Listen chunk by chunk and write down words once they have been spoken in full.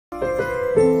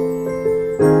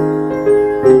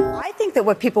that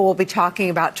what people will be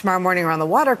talking about tomorrow morning around the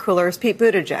water cooler is Pete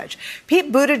Buttigieg.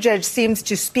 Pete Buttigieg seems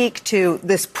to speak to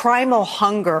this primal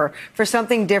hunger for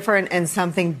something different and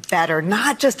something better,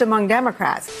 not just among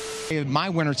Democrats. My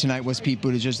winner tonight was Pete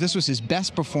Buttigieg. This was his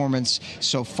best performance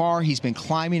so far. He's been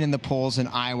climbing in the polls in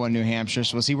Iowa and New Hampshire,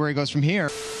 so we'll see where he goes from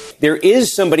here. There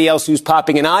is somebody else who's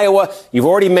popping in Iowa. You've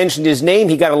already mentioned his name.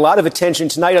 He got a lot of attention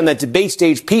tonight on that debate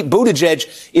stage. Pete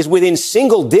Buttigieg is within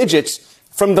single digits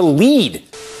from the lead.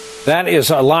 That is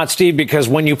a lot, Steve, because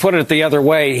when you put it the other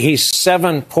way, he's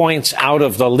 7 points out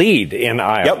of the lead in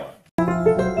Iowa. Yep.